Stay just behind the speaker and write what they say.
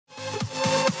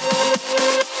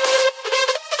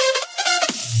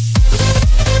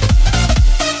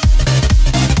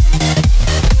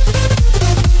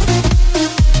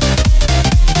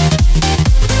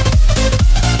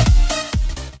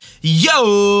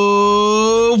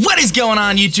Yo, what is going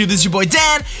on YouTube? This is your boy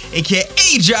Dan, aka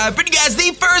aDrive, bringing you guys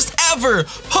the first ever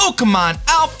Pokemon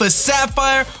Alpha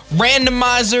Sapphire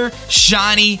Randomizer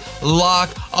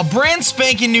ShinyLockes, a brand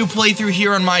spanking new playthrough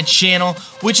here on my channel,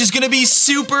 which is going to be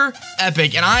super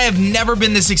epic. And I have never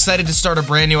been this excited to start a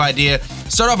brand new idea,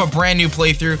 start off a brand new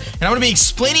playthrough, and I'm going to be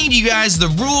explaining to you guys the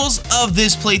rules of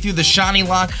this playthrough, the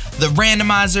ShinyLockes, the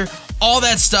randomizer, all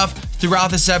that stuff throughout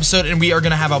this episode, and we are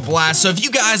gonna have a blast. So if you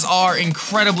guys are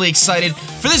incredibly excited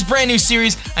for this brand new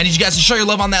series, I need you guys to show your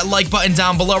love on that like button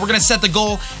down below. We're gonna set the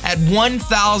goal at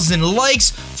 1,000 likes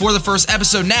for the first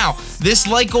episode. Now, this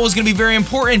like goal is gonna be very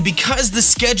important because the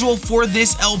schedule for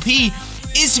this LP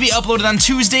is to be uploaded on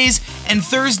Tuesdays and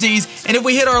Thursdays, and if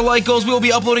we hit our like goals, we will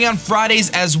be uploading on Fridays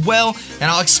as well.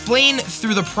 And I'll explain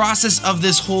through the process of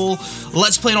this whole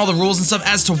Let's Play and all the rules and stuff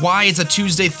as to why it's a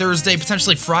Tuesday, Thursday,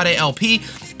 potentially Friday LP,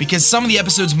 because some of the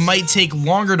episodes might take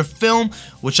longer to film,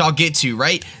 which I'll get to,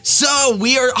 right? So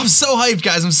I'm so hyped,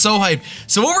 guys, I'm so hyped.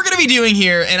 So what we're gonna be doing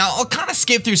here, and I'll kind of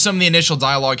skip through some of the initial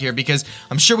dialogue here because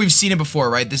I'm sure we've seen it before,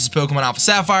 right? This is Pokemon Alpha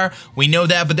Sapphire, we know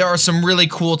that, but there are some really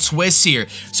cool twists here.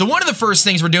 So one of the first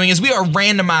things we're doing is we are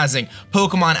randomizing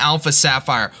Pokemon Alpha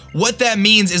Sapphire. What that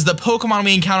means is the Pokemon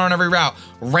we encounter on every route,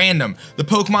 random. The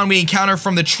Pokemon we encounter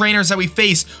from the trainers that we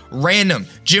face, random.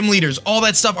 Gym leaders, all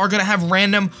that stuff are gonna have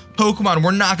random Pokemon.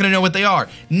 We're not gonna know what they are.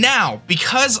 Now,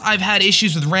 because I've had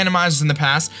issues with randomizers in the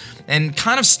past and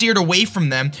kind of steered away from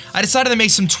them, I decided to make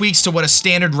some tweaks to what a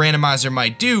standard randomizer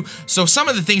might do. So some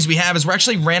of the things we have is we're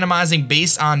actually randomizing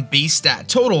based on base stat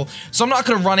total. So I'm not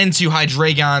gonna run into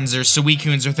Hydreigons or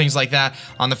Suicunes or things like that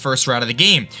on the first route of the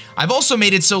game. I've also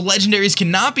made it so legendaries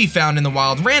cannot be found in the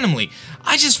wild randomly.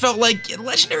 I just felt like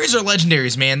legendaries are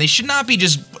legendaries, man. They should not be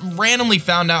just randomly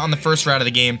found out on the first route of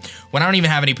the game when I don't even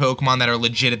have any Pokemon that are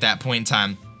legit at that point in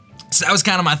time. So that was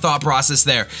kind of my thought process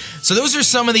there. So those are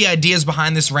some of the ideas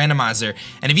behind this randomizer.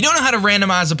 And if you don't know how to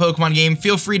randomize a Pokemon game,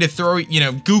 feel free to throw,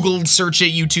 Google search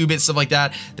it, YouTube it, stuff like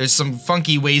that. There's some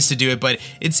funky ways to do it, but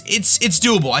it's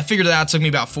doable. I figured it out. It took me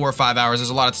about 4 or 5 hours. There's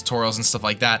a lot of tutorials and stuff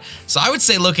like that. So I would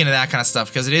say look into that kind of stuff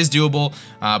because it is doable,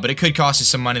 but it could cost you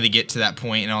some money to get to that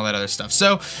point and all that other stuff.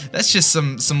 So that's just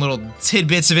some little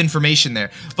tidbits of information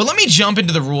there. But let me jump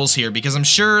into the rules here because I'm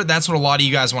sure that's what a lot of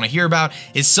you guys want to hear about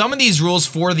is some of these rules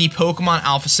for the Pokemon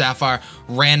Alpha Sapphire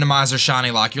Randomizer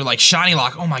ShinyLockes. You're like,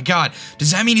 ShinyLockes, oh my god, does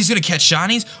that mean he's gonna catch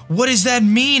shinies? What does that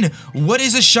mean? What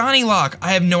is a ShinyLockes?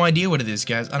 I have no idea what it is,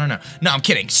 guys. I don't know. No, I'm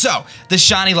kidding. So, the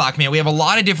ShinyLockes, man, we have a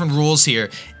lot of different rules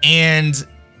here, and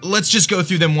let's just go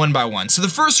through them one by one. So the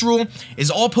first rule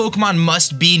is all Pokemon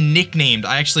must be nicknamed.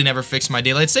 I actually never fixed my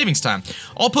daylight savings time.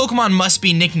 All Pokemon must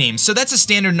be nicknamed. So that's a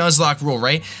standard Nuzlocke rule,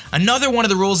 right? Another one of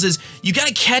the rules is you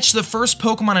gotta catch the first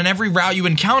Pokemon on every route you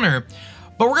encounter.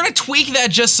 But we're gonna tweak that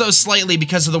just so slightly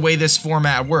because of the way this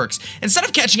format works. Instead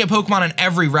of catching a Pokemon on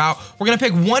every route, we're gonna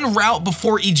pick one route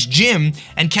before each gym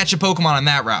and catch a Pokemon on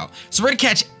that route. So we're gonna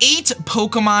catch 8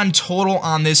 Pokemon total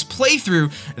on this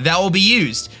playthrough that will be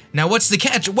used. Now what's the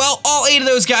catch? Well, all 8 of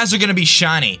those guys are gonna be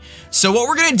shiny. So what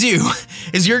we're gonna do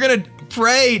is you're gonna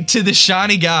pray to the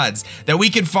shiny gods that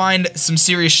we can find some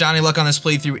serious shiny luck on this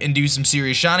playthrough and do some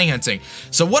serious shiny hunting.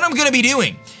 So what I'm gonna be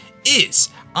doing is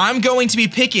I'm going to be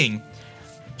picking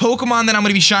Pokemon that I'm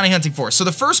going to be shiny hunting for. So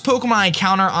the first Pokemon I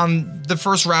encounter on the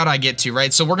first route I get to,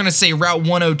 right? So we're going to say Route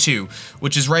 102,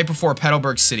 which is right before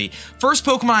Petalburg City. First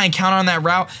Pokemon I encounter on that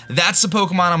route, that's the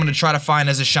Pokemon I'm going to try to find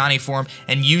as a shiny form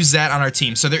and use that on our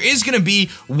team. So there is going to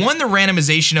be, one, the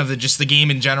randomization of just the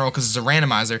game in general because it's a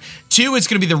randomizer. 2, it's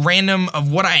going to be the random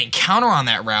of what I encounter on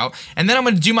that route. And then I'm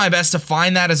going to do my best to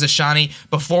find that as a shiny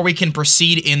before we can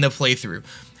proceed in the playthrough.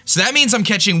 So that means I'm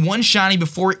catching 1 shiny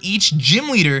before each gym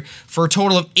leader for a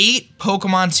total of 8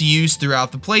 Pokemon to use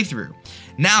throughout the playthrough.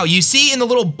 Now, you see in the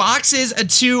little boxes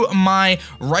to my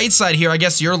right side here, I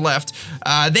guess your left,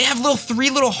 they have 3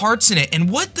 little hearts in it. And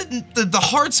what the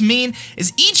hearts mean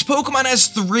is each Pokemon has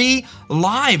 3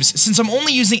 lives. Since I'm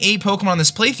only using 8 Pokemon on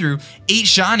this playthrough, 8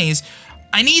 shinies,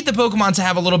 I need the Pokemon to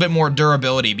have a little bit more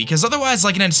durability because otherwise,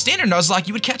 like in a standard Nuzlocke,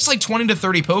 you would catch like 20 to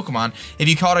 30 Pokemon if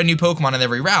you caught a new Pokemon on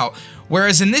every route.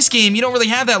 Whereas in this game, you don't really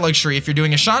have that luxury if you're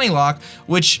doing a ShinyLockes,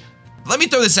 which, let me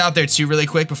throw this out there too really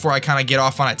quick before I kind of get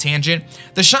off on a tangent.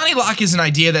 The ShinyLockes is an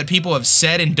idea that people have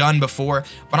said and done before,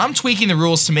 but I'm tweaking the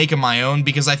rules to make them my own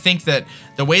because I think that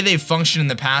the way they've functioned in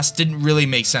the past didn't really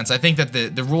make sense. I think that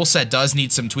the rule set does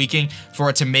need some tweaking for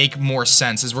it to make more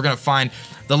sense, as we're going to find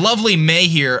the lovely May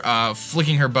here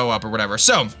flicking her bow up or whatever.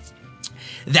 So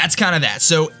that's kind of that.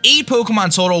 So 8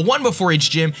 Pokemon total, 1 before each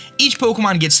gym. Each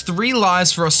Pokemon gets 3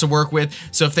 lives for us to work with.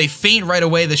 So if they faint right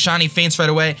away, the shiny faints right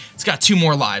away, it's got 2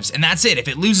 more lives. And that's it. If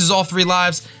it loses all 3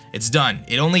 lives, it's done.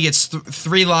 It only gets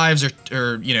 3 lives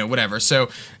or you know, whatever. So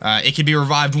it can be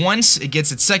revived once, it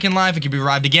gets its second life, it can be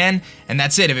revived again, and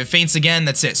that's it. If it faints again,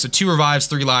 that's it. So 2 revives,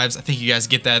 3 lives. I think you guys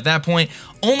get that at that point.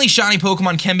 Only shiny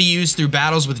Pokemon can be used through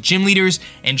battles with gym leaders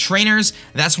and trainers.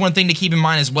 That's one thing to keep in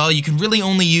mind as well. You can really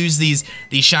only use these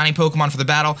shiny Pokemon for the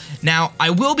battle. Now, I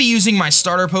will be using my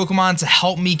starter Pokemon to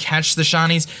help me catch the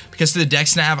shinies, because through the deck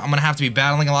snap, I'm gonna have to be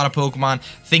battling a lot of Pokemon,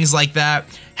 things like that.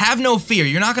 Have no fear,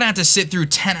 you're not gonna have to sit through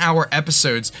 10-hour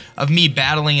episodes of me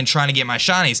battling and trying to get my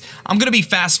shinies. I'm gonna be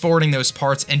fast forwarding those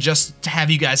parts and just to have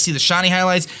you guys see the shiny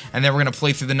highlights, and then we're gonna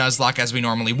play through the Nuzlocke as we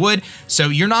normally would. So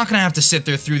you're not gonna have to sit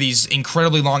there through these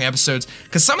incredibly long episodes,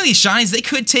 because some of these shinies, they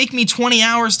could take me 20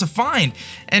 hours to find,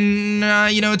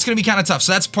 and you know, it's gonna be kind of tough.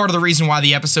 So that's part of the reason why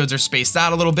the episodes are spaced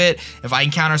out a little bit. If I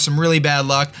encounter some really bad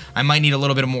luck, I might need a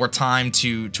little bit more time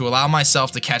to allow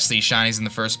myself to catch these shinies in the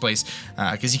first place,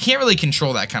 because you can't really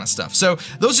control that kind of stuff. So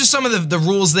those are some of the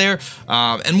rules there.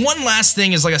 And one last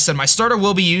thing is, like I said, my starter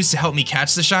will be used to help me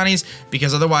catch the shinies,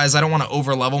 because otherwise I don't want to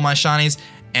over level my shinies.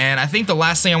 And I think the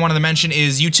last thing I wanted to mention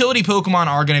is utility Pokemon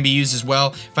are going to be used as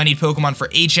well. If I need Pokemon for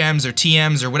HMs or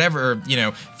TMs or whatever, or, you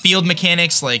know, field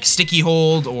mechanics like Sticky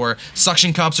Hold or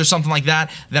Suction Cups or something like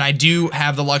that, then I do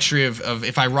have the luxury of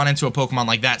if I run into a Pokemon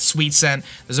like that, Sweet Scent,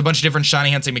 there's a bunch of different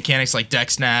shiny hunting mechanics like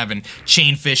Dex Nav and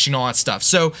Chain Fishing and all that stuff.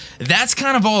 So that's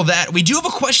kind of all that. We do have a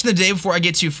question of the day before I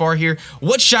get too far here.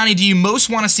 What shiny do you most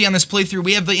want to see on this playthrough?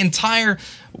 We have the entire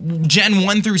Gen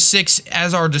 1 through 6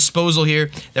 as our disposal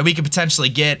here that we could potentially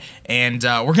get, and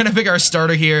we're gonna pick our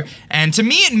starter here. And to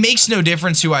me, it makes no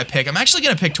difference who I pick. I'm actually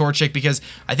gonna pick Torchic because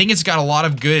I think it's got a lot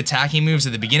of good attacking moves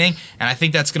at the beginning, and I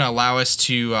think that's gonna allow us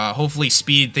to hopefully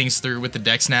speed things through with the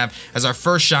Dex Nav, as our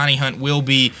first shiny hunt will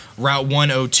be Route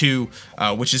 102,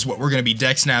 which is what we're gonna be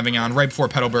Dex Nabbing on right before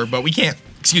Petalburg, but we can't.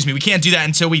 Excuse me, we can't do that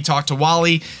until we talk to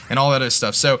Wally and all that other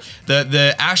stuff. So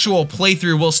the actual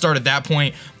playthrough will start at that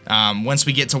point. Once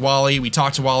we get to Wally, we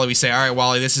talk to Wally, we say, all right,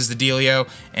 Wally, this is the dealio,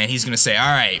 and he's going to say, all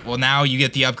right, well, now you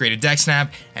get the upgraded Dex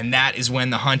Snap, and that is when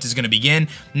the hunt is going to begin.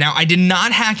 Now, I did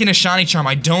not hack in a Shiny Charm.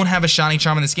 I don't have a Shiny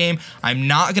Charm in this game. I'm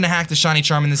not going to hack the Shiny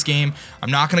Charm in this game. I'm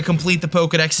not going to complete the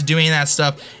Pokedex to do any of that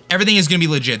stuff. Everything is going to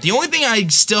be legit. The only thing I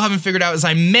still haven't figured out is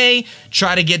I may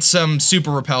try to get some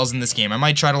Super Repels in this game. I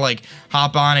might try to, like,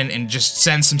 hop on and just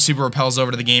send some Super Repels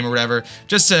over to the game or whatever,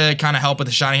 just to kind of help with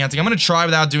the Shiny hunting. I'm going to try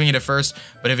without doing it at first,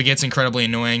 but if it gets incredibly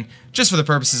annoying, just for the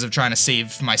purposes of trying to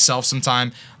save myself some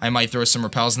time, I might throw some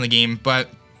repels in the game, but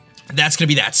that's gonna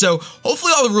be that. So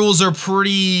hopefully all the rules are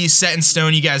pretty set in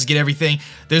stone. You guys get everything.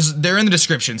 They're in the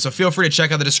description, so feel free to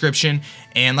check out the description.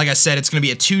 And like I said, it's gonna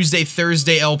be a Tuesday,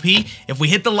 Thursday LP. If we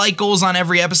hit the like goals on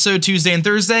every episode, Tuesday and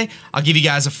Thursday, I'll give you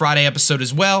guys a Friday episode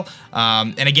as well.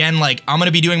 And again, like, I'm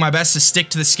gonna be doing my best to stick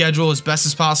to the schedule as best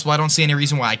as possible. I don't see any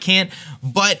reason why I can't.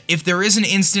 But if there is an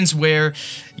instance where,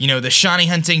 you know, the shiny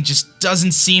hunting just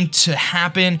doesn't seem to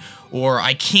happen, or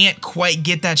I can't quite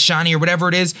get that shiny or whatever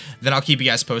it is, then I'll keep you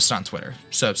guys posted on Twitter.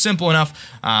 So simple enough,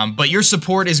 but your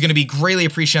support is gonna be greatly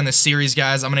appreciated on this series,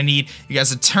 guys. I'm gonna need you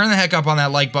guys to turn the heck up on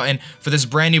that like button for this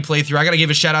brand new playthrough. I gotta give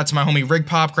a shout out to my homie Rig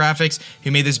Pop Graphics,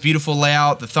 who made this beautiful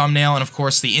layout, the thumbnail, and of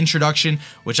course the introduction,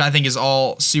 which I think is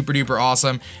all super duper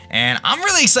awesome. And I'm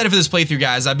really excited for this playthrough,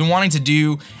 guys. I've been wanting to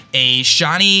do a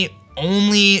shiny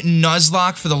only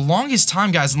Nuzlocke for the longest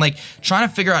time, guys, and like trying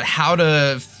to figure out how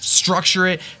to structure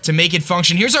it to make it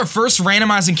function. Here's our first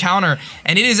randomized encounter,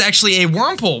 and it is actually a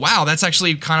Wurmple. Wow, that's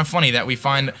actually kind of funny that we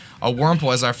find a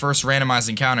Wurmple as our first randomized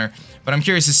encounter, but I'm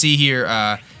curious to see here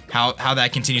how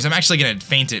that continues. I'm actually gonna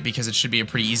faint it because it should be a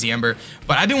pretty easy Ember,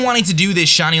 but I've been wanting to do this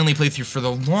shiny only playthrough for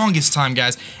the longest time,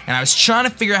 guys, and I was trying to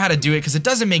figure out how to do it because it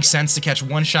doesn't make sense to catch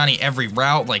one shiny every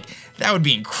route. Like, that would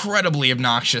be incredibly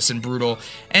obnoxious and brutal,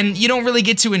 and you don't really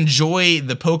get to enjoy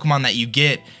the Pokemon that you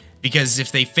get, because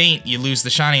if they faint, you lose the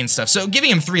shiny and stuff. So giving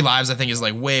him 3 lives, I think, is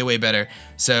like way better.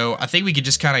 So I think we could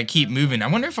just kind of keep moving. I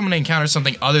wonder if I'm going to encounter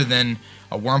something other than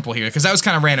a Wurmple here, because that was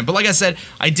kind of random. But like I said,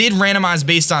 I did randomize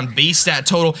based on base stat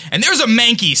total, and there's a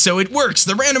Mankey, so it works.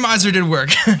 The randomizer did work.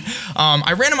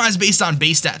 I randomized based on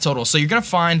base stat total, so you're going to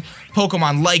find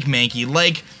Pokemon like Mankey,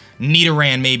 like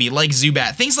Nidoran maybe, like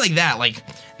Zubat, things like that, like,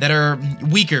 that are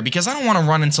weaker, because I don't want to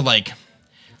run into, like,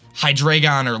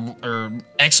 Hydreigon or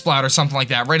Exploud or something like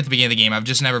that right at the beginning of the game. I've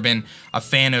just never been a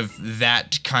fan of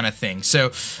that kind of thing.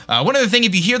 So one other thing,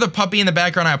 if you hear the puppy in the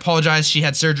background, I apologize. She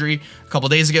had surgery a couple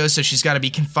days ago, so she's got to be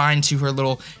confined to her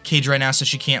little cage right now, so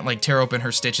she can't like tear open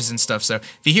her stitches and stuff. So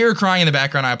if you hear her crying in the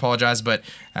background, I apologize, but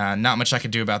not much I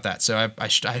could do about that. So I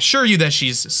assure you that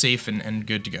she's safe and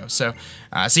good to go. So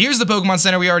so here's the Pokemon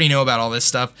Center. We already know about all this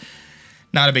stuff.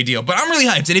 not a big deal, but I'm really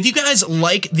hyped. And if you guys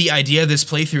like the idea of this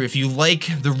playthrough, if you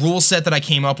like the rule set that I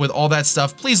came up with, all that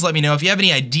stuff, please let me know. If you have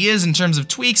any ideas in terms of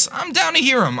tweaks, I'm down to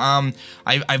hear them.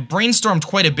 I've brainstormed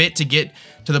quite a bit to get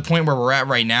to the point where we're at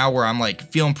right now, where I'm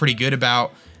like feeling pretty good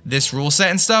about this rule set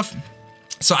and stuff.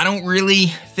 So I don't really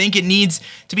think it needs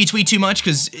to be tweaked too much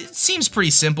because it seems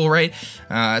pretty simple, right?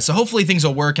 So hopefully things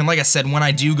will work. And like I said, when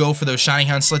I do go for those shiny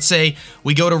hunts, let's say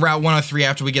we go to Route 103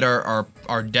 after we get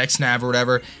our dex nav or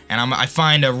whatever, and I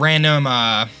find a random,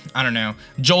 I don't know,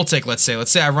 Joltik, let's say.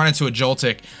 Let's say I run into a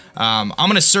Joltik. I'm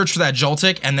going to search for that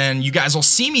Joltik, and then you guys will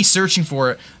see me searching for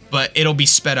it, but it'll be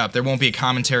sped up. There won't be a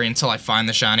commentary until I find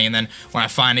the shiny, and then when I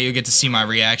find it, you'll get to see my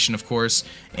reaction, of course,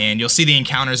 and you'll see the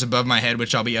encounters above my head,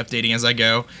 which I'll be updating as I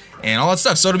go, and all that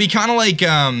stuff. So it'll be kind of like,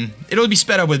 it'll be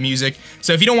sped up with music.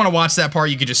 So if you don't want to watch that part,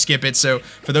 you could just skip it. So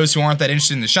for those who aren't that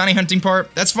interested in the shiny hunting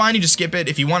part, that's fine, you just skip it.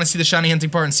 If you want to see the shiny hunting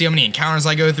part and see how many encounters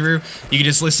I go through, you can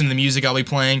just listen to the music I'll be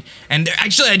playing. And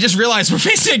actually, I just realized we're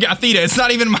facing a Gothita. It's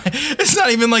not even it's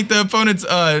not even like the opponent's,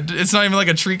 it's not even like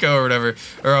a Trico or whatever,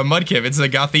 or a Mudkip. It's a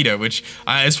Gothita, which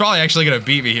is probably actually gonna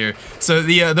beat me here. So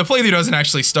the playthrough doesn't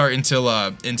actually start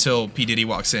until P Diddy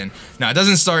walks in. Now it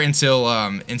doesn't start until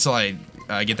I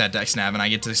get that dex nav and I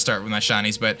get to start with my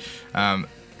shinies, but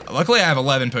luckily I have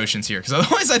 11 potions here, because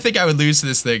otherwise I think I would lose to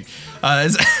this thing.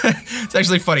 It's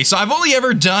actually funny. So I've only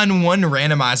ever done one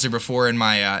randomizer before in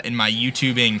my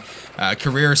YouTubing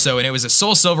career or so, and it was a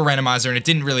Soul Silver randomizer, and it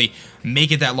didn't really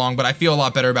make it that long, but I feel a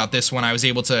lot better about this one. I was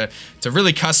able to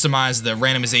really customize the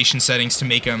randomization settings to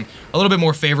make them a little bit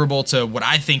more favorable to what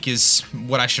I think is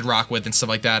what I should rock with and stuff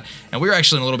like that. And we were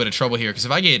actually in a little bit of trouble here, because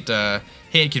if I get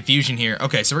hit in confusion here,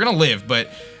 okay, so we're gonna live,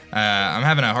 but I'm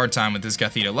having a hard time with this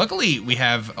Gothita. Luckily, we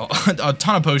have a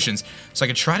ton of potions, so I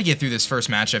can try to get through this first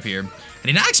matchup here. I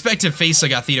did not expect to face a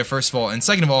Gothita, first of all, and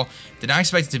second of all, did not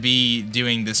expect it to be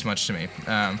doing this much to me.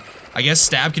 I guess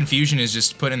Stab Confusion is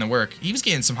just putting in the work. He was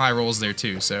getting some high rolls there,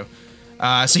 too, so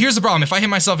here's the problem. If I hit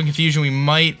myself in Confusion, we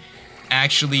might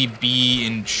actually be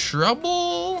in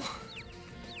trouble?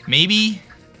 Maybe?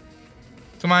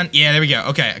 Come on. Yeah, there we go.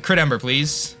 Okay, Crit Ember,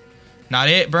 please. Not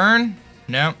it. Burn?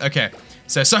 No? Okay.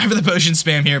 So sorry for the potion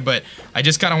spam here, but I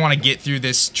just kind of want to get through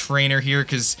this trainer here,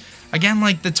 because again,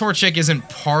 like, the Torchic isn't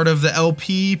part of the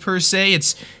LP per se.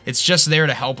 It's just there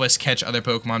to help us catch other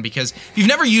Pokemon, because if you've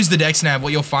never used the Dex Nav,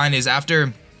 what you'll find is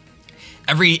after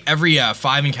every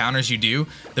 5 encounters you do,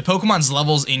 the Pokemon's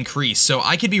levels increase. So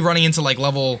I could be running into like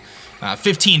level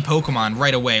 15 Pokemon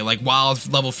right away, like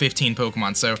wild level 15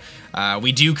 Pokemon. So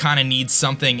we do kind of need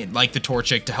something like the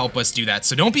Torchic to help us do that.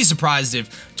 So don't be surprised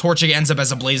if Torchic ends up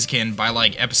as a Blaziken by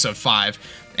like episode 5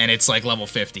 and it's like level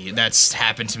 50. That's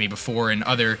happened to me before in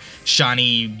other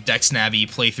shiny Dex Navi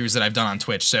playthroughs that I've done on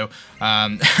Twitch. So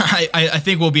I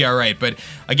think we'll be alright. But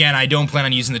again, I don't plan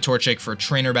on using the Torchic for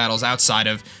trainer battles outside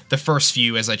of the first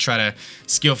few, as I try to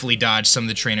skillfully dodge some of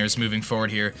the trainers moving forward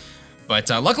here. But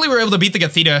luckily we were able to beat the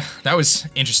Gothita. That was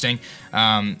interesting.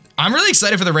 I'm really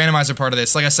excited for the randomizer part of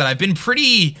this. Like I said, I've been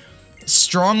pretty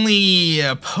strongly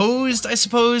opposed, I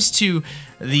suppose, to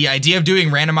the idea of doing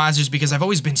randomizers, because I've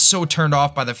always been so turned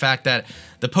off by the fact that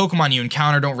the Pokemon you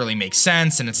encounter don't really make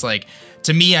sense. And it's like,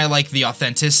 to me, I like the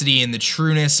authenticity and the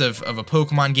trueness of a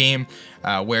Pokemon game,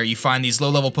 where you find these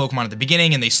low-level Pokemon at the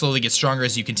beginning and they slowly get stronger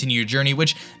as you continue your journey,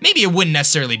 which maybe it wouldn't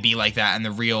necessarily be like that in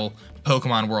the real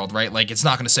Pokemon world, right? Like, it's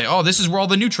not going to say, oh, this is where all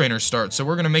the new trainers start, so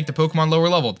we're going to make the Pokemon lower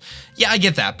leveled. Yeah, I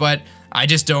get that, but I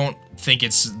just don't think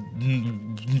it's,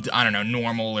 I don't know,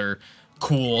 normal or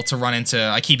cool to run into,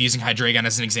 I keep using Hydreigon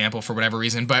as an example for whatever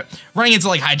reason, but running into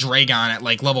like Hydreigon at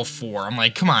like level 4, I'm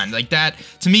like, come on, like that,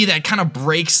 to me, that kind of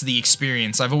breaks the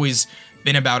experience. I've always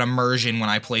been about immersion when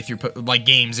I play through like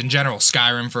games in general,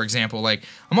 Skyrim, for example. Like,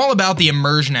 I'm all about the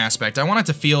immersion aspect. I want it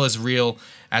to feel as real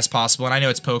as possible, and I know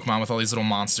it's Pokemon with all these little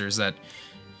monsters that,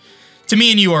 to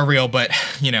me and you, are real, but,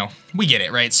 you know, we get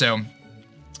it, right? So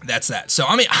that's that. So,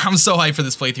 I mean, I'm so hyped for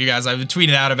this playthrough, guys. I've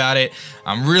tweeted out about it.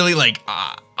 I'm really, like,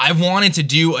 I've wanted to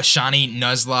do a shiny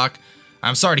Nuzlocke.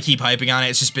 I'm sorry to keep hyping on it.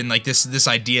 It's just been, like, this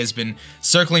idea has been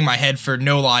circling my head for,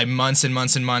 no lie, months and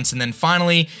months and months, and then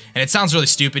finally, and it sounds really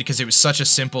stupid because it was such a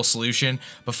simple solution,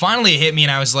 but finally it hit me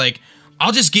and I was like,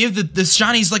 I'll just give the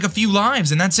shinies like a few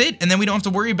lives and that's it, and then we don't have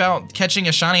to worry about catching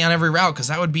a shiny on every route, because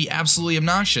that would be absolutely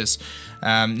obnoxious.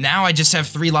 Now I just have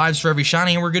 3 lives for every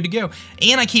shiny and we're good to go.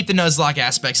 And I keep the Nuzlocke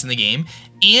aspects in the game,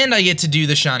 and I get to do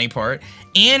the shiny part,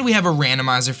 and we have a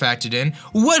randomizer factored in.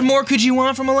 What more could you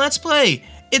want from a Let's Play?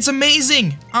 It's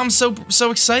amazing! I'm so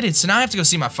excited. So now I have to go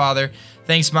see my father.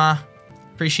 Thanks, Ma.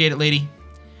 Appreciate it, lady.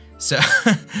 So,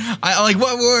 I like,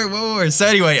 what more? So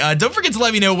anyway, don't forget to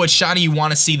let me know what shiny you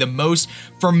want to see the most.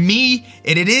 For me,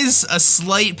 it is a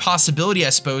slight possibility, I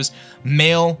suppose,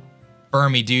 male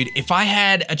Burmy, dude. If I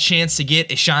had a chance to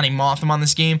get a shiny Mothim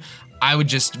this game, I would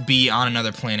just be on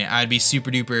another planet. I'd be super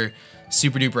duper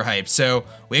hyped. So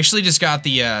we actually just got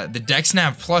the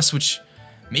DexNav Plus, which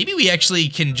maybe we actually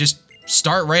can just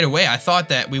start right away. I thought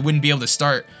that we wouldn't be able to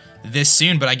start this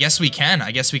soon, but I guess we can.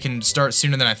 I guess we can start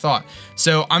sooner than I thought.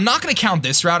 So I'm not going to count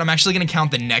this route. I'm actually going to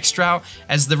count the next route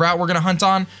as the route we're going to hunt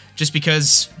on, just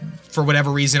because for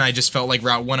whatever reason I just felt like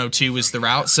Route 102 was the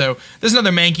route. So there's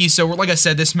another Mankey. So like I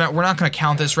said, we're not going to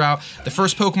count this route. The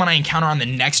first Pokemon I encounter on the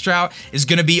next route is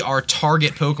going to be our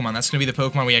target Pokemon. That's going to be the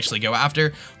Pokemon we actually go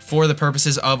after for the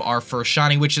purposes of our first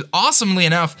shiny, which is awesomely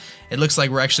enough, it looks like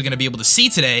we're actually going to be able to see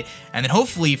today. And then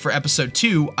hopefully for episode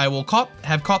 2, I will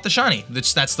have caught the shiny.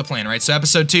 That's the plan, right? So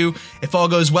episode 2, if all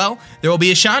goes well, there will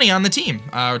be a shiny on the team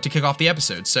to kick off the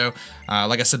episode. So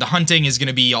like I said, the hunting is going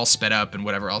to be all sped up and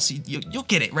whatever else. You'll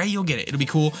get it, right? You'll get it. It'll be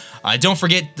cool. Don't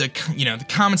forget the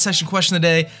comment section question of the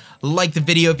day. Like the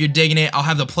video if you're digging it. I'll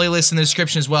have the playlist in the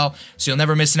description as well, so you'll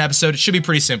never miss an episode. It should be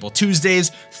pretty simple.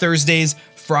 Tuesdays, Thursdays,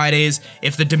 Fridays.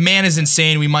 If the demand is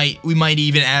insane, we might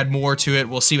even add more to it.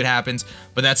 We'll see what happens,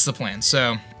 but that's the plan.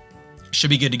 So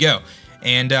should be good to go.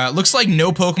 And looks like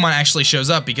no Pokemon actually shows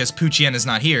up because Poochyena is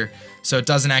not here, so it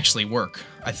doesn't actually work.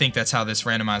 I think that's how this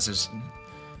randomizer's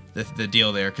the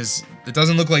deal there, because it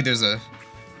doesn't look like there's a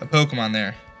Pokemon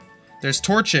there. There's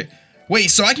Torchic.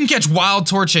 Wait, so I can catch wild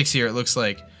Torchics here, it looks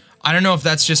like. I don't know if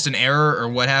that's just an error or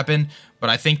what happened, but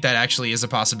I think that actually is a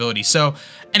possibility. So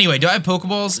anyway, do I have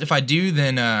Pokeballs? If I do,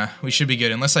 then we should be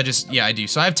good, unless yeah, I do.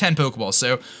 So I have 10 Pokeballs.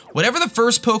 So whatever the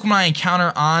first Pokemon I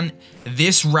encounter on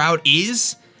this route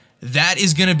is, that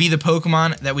is going to be the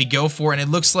Pokemon that we go for. And it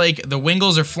looks like the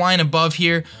Wingles are flying above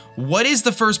here. What is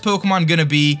the first Pokemon going to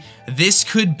be? This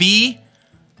could be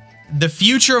the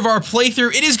future of our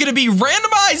playthrough. It is going to be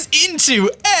randomized into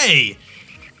a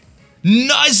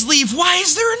Nuzleaf. Why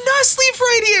is there a Nuzleaf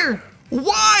right here?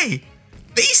 Why?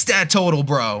 Base stat total,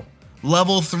 bro.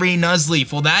 Level 3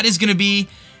 Nuzleaf. Well, that is going to be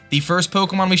the first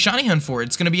Pokemon we shiny hunt for.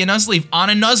 It's going to be a Nuzleaf on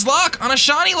a Nuzlocke, on a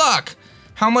ShinyLockes.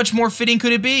 How much more fitting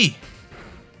could it be?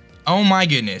 Oh my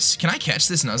goodness. Can I catch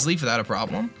this Nuzleaf without a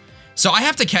problem? So I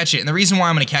have to catch it, and the reason why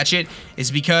I'm going to catch it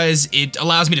is because it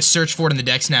allows me to search for it in the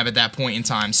DexNav at that point in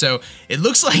time. So it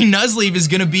looks like Nuzleaf is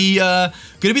going to be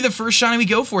the first shiny we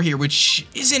go for here, which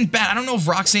isn't bad. I don't know if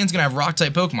Roxanne's going to have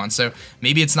Rock-type Pokemon, so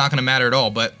maybe it's not going to matter at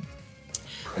all, but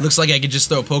it looks like I could just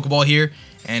throw a Pokeball here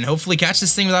and hopefully catch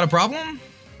this thing without a problem?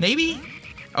 Maybe?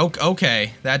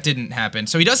 Okay, that didn't happen.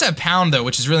 So he does have Pound, though,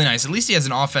 which is really nice. At least he has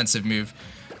an offensive move.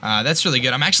 That's really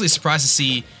good. I'm actually surprised to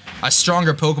see a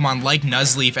stronger Pokemon like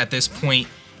Nuzleaf at this point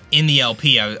in the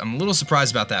LP. I'm a little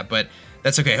surprised about that, but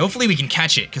that's okay. Hopefully we can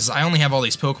catch it, because I only have all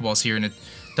these Pokeballs here, and it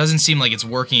doesn't seem like it's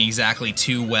working exactly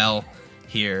too well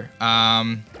here.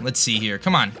 Let's see here.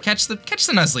 Come on, catch the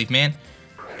Nuzleaf, man.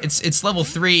 It's level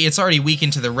 3. It's already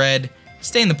weakened to the red.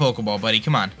 Stay in the Pokeball, buddy.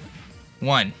 Come on.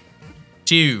 1,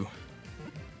 2,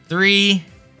 3.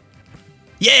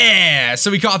 Yeah!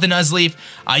 So we caught the Nuzleaf.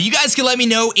 You guys can let me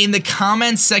know in the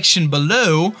comments section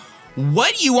below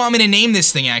what you want me to name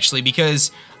this thing, actually,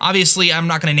 because obviously I'm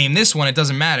not going to name this one. It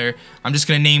doesn't matter. I'm just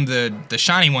going to name the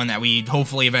shiny one that we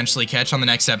hopefully eventually catch on the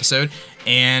next episode.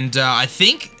 And I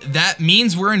think that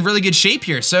means we're in really good shape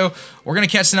here. So we're going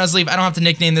to catch the Nuzleaf. I don't have to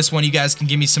nickname this one. You guys can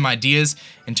give me some ideas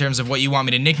in terms of what you want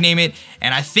me to nickname it.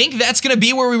 And I think that's going to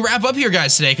be where we wrap up here,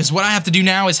 guys, today, because what I have to do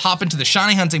now is hop into the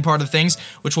shiny hunting part of things,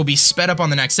 which will be sped up on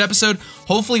the next episode.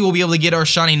 Hopefully we'll be able to get our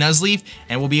shiny Nuzleaf,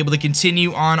 and we'll be able to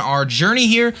continue on our journey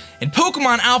here in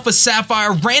Pokemon Alpha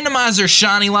Sapphire Randomizer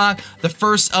ShinyLockes, the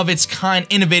first of its kind,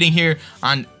 innovating here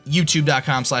on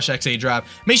youtube.com/xaDrive.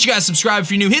 Make sure you guys subscribe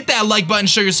if you're new. Hit that like button,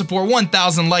 show your support.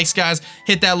 1,000 likes, guys.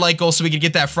 Hit that like goal so we can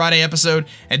get that Friday episode.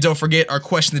 And don't forget our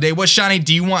question of the day. What shiny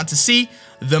do you want to see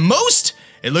the most?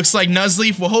 It looks like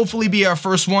Nuzleaf will hopefully be our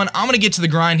first one. I'm going to get to the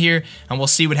grind here, and we'll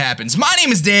see what happens. My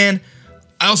name is Dan.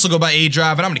 I also go by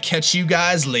aDrive, and I'm going to catch you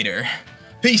guys later.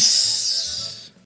 Peace.